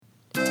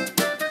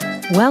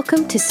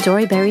Welcome to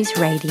Storyberries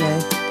Radio.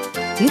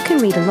 You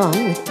can read along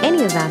with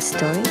any of our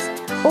stories,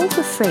 all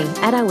for free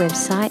at our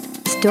website,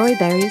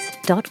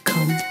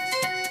 storyberries.com.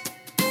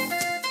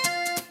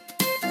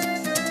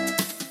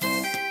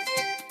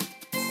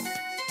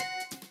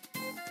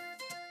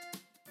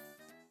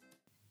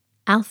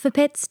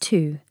 Alphabets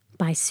 2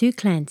 by Sue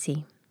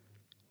Clancy.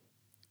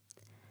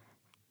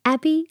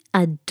 Abby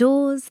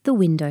adores the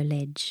window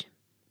ledge.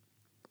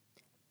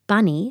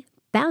 Bunny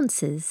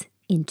bounces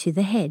into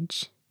the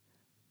hedge.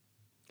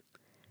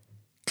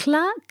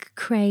 Clark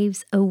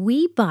craves a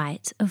wee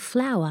bite of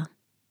flour.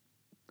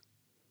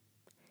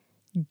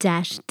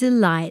 Dash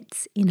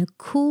delights in a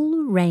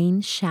cool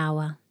rain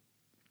shower.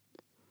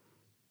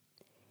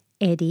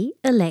 Eddie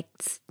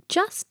elects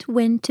just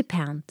when to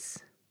pounce.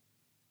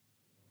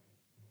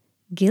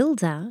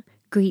 Gilda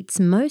greets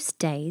most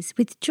days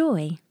with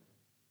joy.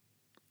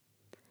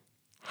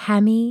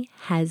 Hammy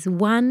has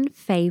one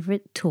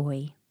favourite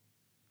toy.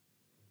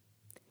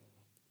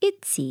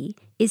 Itsy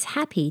is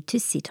happy to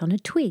sit on a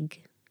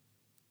twig.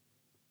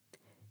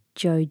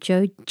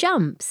 Jojo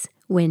jumps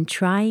when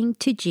trying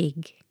to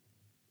jig.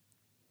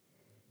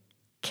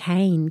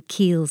 Kane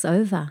keels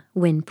over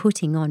when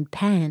putting on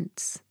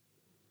pants.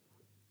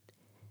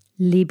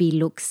 Libby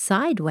looks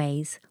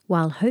sideways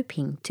while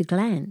hoping to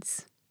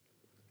glance.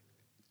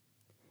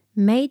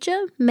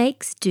 Major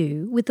makes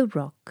do with a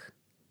rock.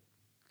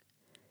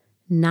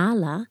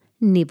 Nala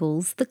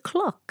nibbles the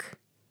clock.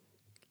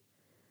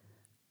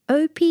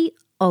 Opie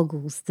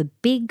ogles the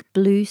big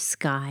blue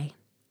sky.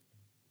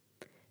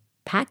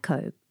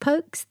 Paco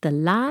pokes the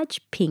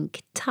large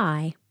pink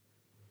tie.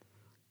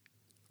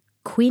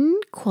 Quinn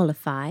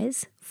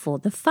qualifies for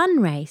the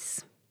fun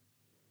race.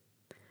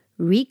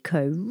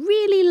 Rico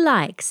really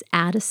likes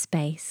outer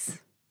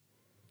space.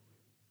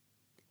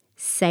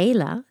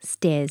 Sailor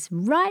stares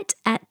right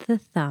at the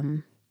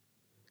thumb.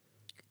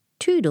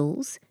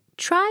 Toodles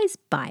tries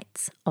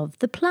bites of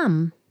the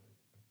plum.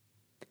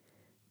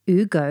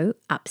 Ugo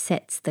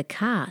upsets the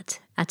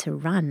cart at a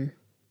run.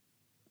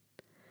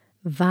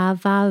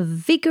 Vava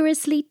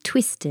vigorously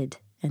twisted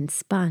and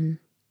spun.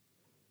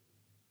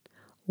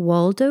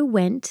 Waldo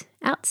went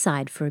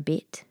outside for a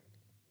bit.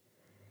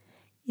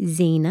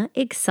 Xena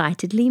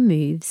excitedly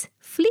moves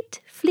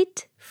flit,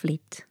 flit,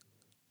 flit.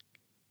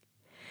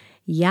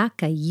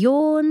 Yaka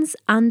yawns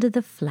under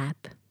the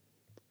flap.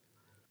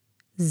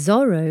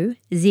 Zorro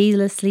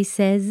zealously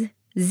says,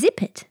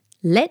 "Zip it,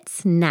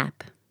 let's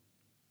nap."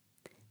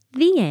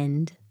 The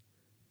end.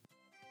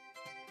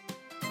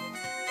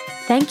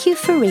 Thank you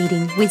for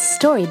reading with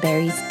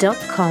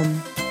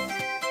Storyberries.com.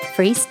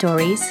 Free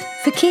stories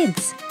for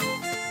kids.